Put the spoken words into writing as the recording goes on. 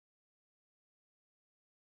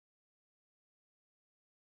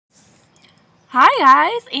Hi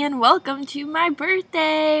guys, and welcome to my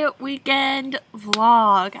birthday weekend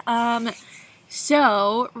vlog.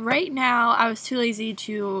 So right now I was too lazy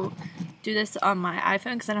to do this on my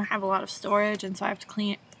iPhone because I don't have a lot of storage, and so I have to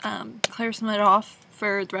clear some of it off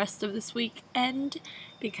for the rest of this weekend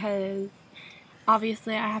because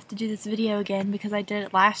obviously I have to do this video again because I did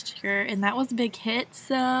it last year and that was a big hit,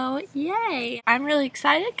 so yay! I'm really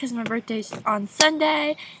excited because my birthday's on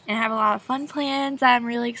Sunday and I have a lot of fun plans I'm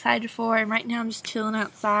really excited for, and right now I'm just chilling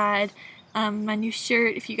outside. My new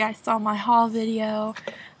shirt, if you guys saw my haul video,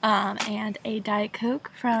 and a Diet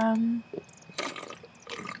Coke from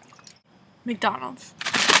McDonald's.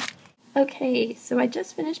 Okay, so I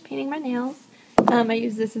just finished painting my nails. I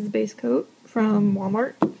used this as a base coat from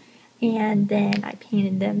Walmart. And then I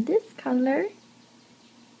painted them this color,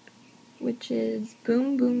 which is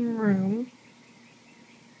Boom Boom Room.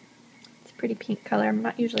 It's a pretty pink color. I'm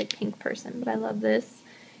not usually a pink person, but I love this.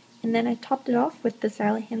 And then I topped it off with the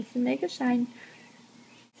Sally Hansen Mega Shine.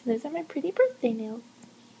 So those are my pretty birthday nails.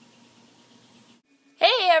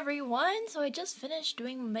 Hey everyone! So I just finished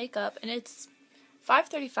doing my makeup and it's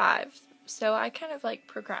 5:35, so I kind of like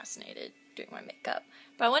procrastinated doing my makeup.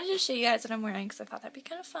 But I wanted to show you guys what I'm wearing because I thought that'd be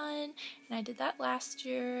kind of fun, and I did that last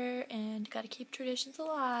year, and gotta keep traditions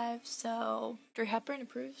alive, so Audrey Hepburn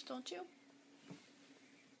approves, don't you?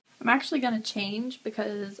 I'm actually gonna change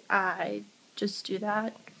because I just do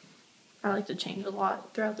that. I like to change a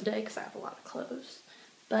lot throughout the day because I have a lot of clothes.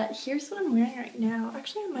 But here's what I'm wearing right now.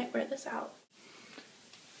 Actually, I might wear this out.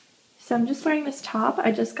 So I'm just wearing this top.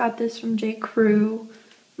 I just got this from J. Crew.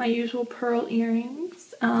 My usual pearl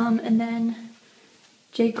earrings, and then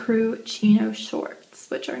J. Crew chino shorts,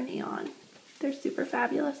 which are neon. They're super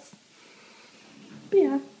fabulous. But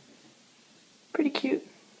yeah, pretty cute.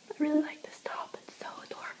 I really like this top. It's so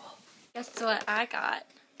adorable. Guess what I got?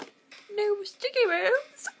 New sticky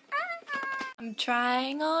rooms. I'm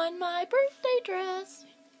trying on my birthday dress.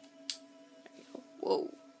 Whoa.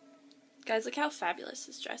 Guys, look how fabulous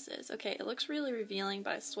this dress is. Okay, it looks really revealing,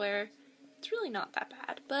 but I swear it's really not that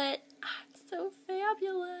bad. But it's so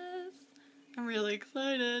fabulous. I'm really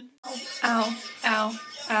excited. Ow, ow,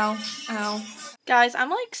 ow, ow. Guys, I'm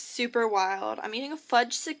like super wild. I'm eating a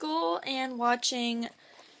fudgesicle and watching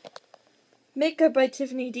Makeup by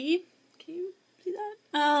Tiffany D. Can you see that?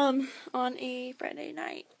 On a Friday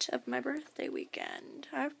night of my birthday weekend.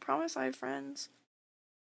 I promise I have friends.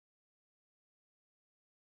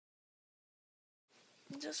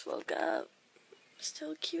 I just woke up.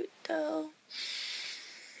 Still cute though.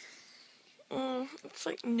 It's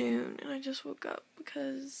like noon and I just woke up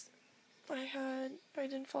because I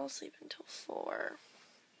didn't fall asleep until 4.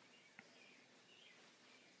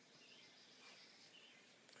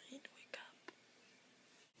 I need to wake up.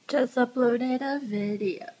 Just uploaded a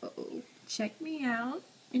video. Check me out.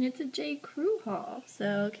 And it's a J. Crew haul.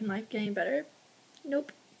 So can life get any better?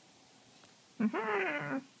 Nope.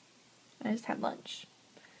 I just had lunch.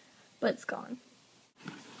 But it's gone.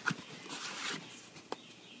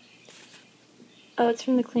 Oh, it's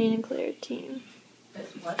from the Clean and Clear team.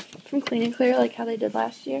 It's what? From Clean and Clear, like how they did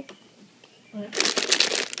last year. What?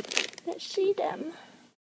 Let's see them.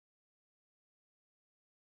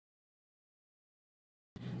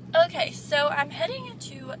 Okay, so I'm heading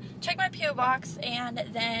to check my P.O. box and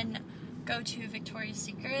then go to Victoria's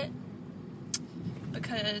Secret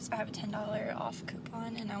because I have a $10 off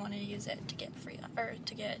coupon and I wanted to use it to get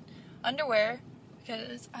to get underwear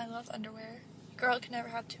because I love underwear. Girl can never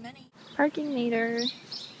have too many. Parking meter.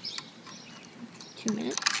 2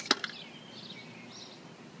 minutes.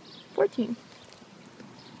 14.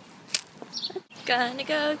 Gonna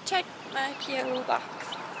go check my P.O. box.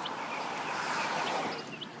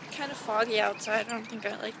 Kind of foggy outside. I don't think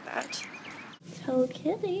I like that. Hello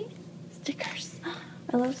Kitty. Stickers.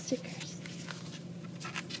 I love stickers.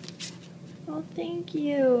 Oh, thank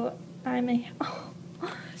you. Oh,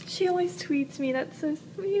 she always tweets me. That's so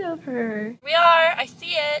sweet of her. We are. I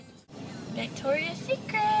see it. Victoria's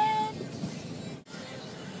Secret.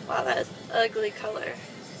 Wow, that is an ugly color.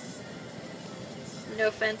 No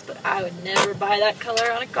offense, but I would never buy that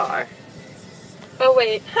color on a car. Oh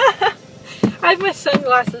wait. I have my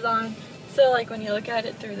sunglasses on, so like when you look at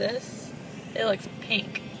it through this, it looks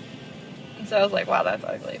pink. And so I was like, wow, that's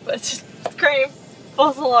ugly, but it's just cream.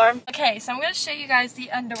 False alarm. Okay, so I'm going to show you guys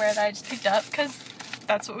the underwear that I just picked up, because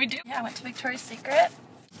that's what we do. Yeah, I went to Victoria's Secret.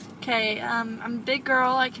 Okay, I'm a big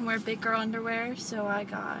girl, I can wear big girl underwear, so I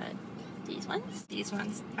got these ones. These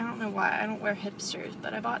ones, I don't know why, I don't wear hipsters,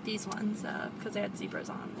 but I bought these ones because they had zebras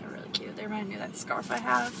on them. They're really cute. They remind me of that scarf I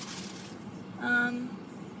have.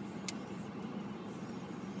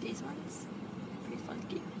 These ones, pretty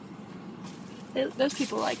funky. Those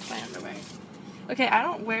people liked my underwear. Okay, I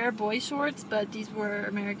don't wear boy shorts, but these were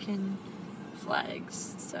American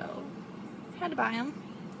flags, so had to buy them.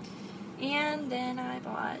 And then I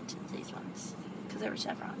bought these ones because they were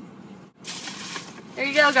chevron. There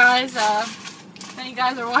you go, guys. If any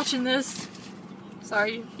guys are watching this,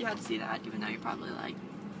 sorry you had to see that, even though you're probably like,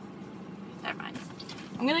 never mind.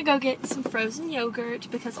 I'm gonna go get some frozen yogurt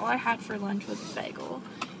because all I had for lunch was a bagel.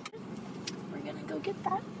 We're gonna go get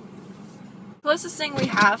that. Closest thing we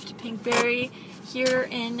have to Pinkberry here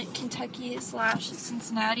in Kentucky /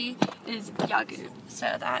 Cincinnati is Yagoo.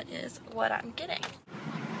 So that is what I'm getting.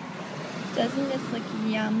 Doesn't this look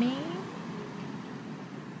yummy?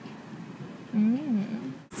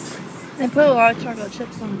 Mmm. They put a lot of chocolate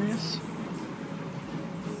chips on this.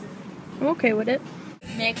 I'm okay with it.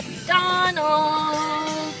 McDonald's!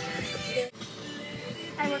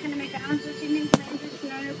 Hi, we're going to make McDonald's this evening. Can I interest you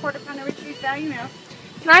in a quarter pound of reduced value meal?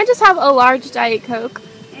 Can I just have a large Diet Coke?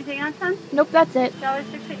 Anything else, hon? Nope, that's it.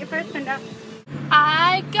 $1.06 at your first window.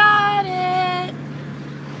 I got it!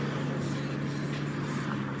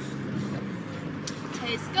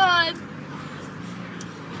 Tastes good.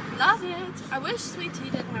 Love it. I wish sweet tea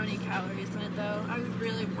didn't have any calories in it though. I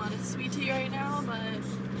really want a sweet tea right now, but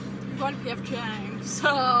I'm going to PF Chang,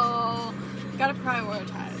 so gotta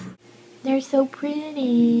prioritize. They're so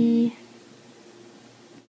pretty.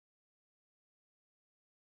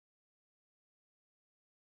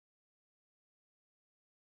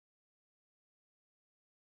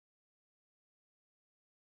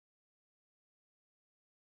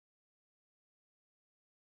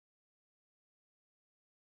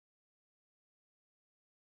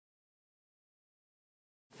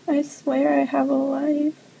 I swear I have a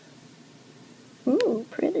life. Ooh,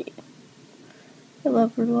 pretty. I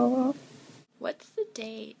love Rudolph. What's the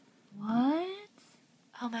date? What?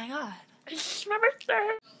 Oh my god. It's my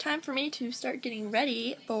birthday! Time for me to start getting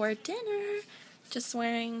ready for dinner. Just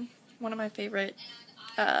wearing one of my favorite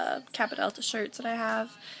Kappa Delta shirts that I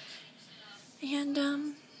have. And,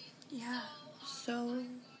 yeah. So...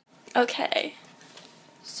 Okay.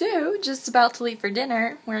 So, just about to leave for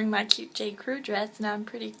dinner, wearing my cute J. Crew dress, and I'm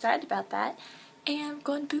pretty excited about that. And I'm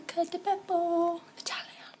going Buca di Beppo,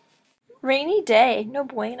 Italian. Rainy day, no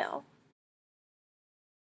bueno.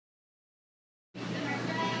 Hey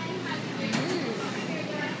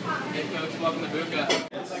folks, welcome to Buca.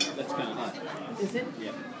 That's kind of hot. Is it?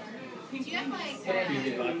 Yeah. If you get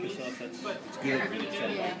vodka sauce, it's good. And it's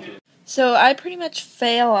too. So I pretty much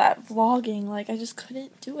fail at vlogging, like I just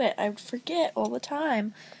couldn't do it. I would forget all the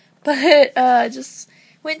time. But just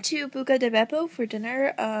went to Buca di Beppo for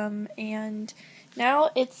dinner, and now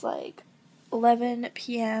it's like 11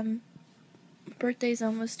 p.m. Birthday's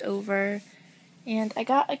almost over, and I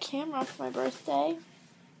got a camera for my birthday.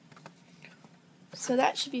 So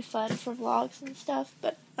that should be fun for vlogs and stuff,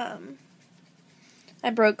 but I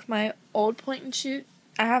broke my old point and shoot.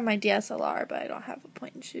 I have my DSLR, but I don't have a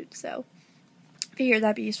point and shoot, so I figured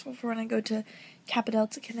that'd be useful for when I go to Kappa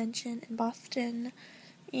Delta Convention in Boston.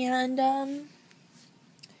 And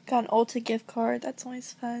got an Ulta gift card, that's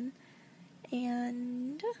always fun.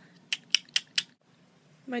 And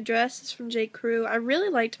my dress is from J. Crew. I really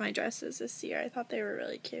liked my dresses this year. I thought they were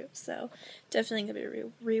really cute, so definitely going to be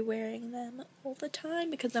re-wearing them all the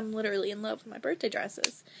time because I'm literally in love with my birthday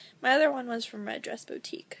dresses. My other one was from Red Dress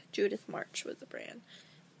Boutique. Judith March was the brand.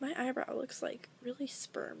 My eyebrow looks like really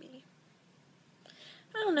spermy.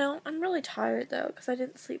 I don't know. I'm really tired though because I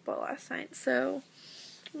didn't sleep well last night, so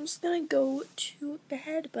I'm just going to go to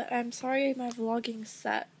bed, but I'm sorry my vlogging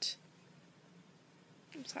sucked.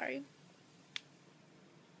 I'm sorry.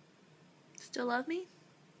 Still love me?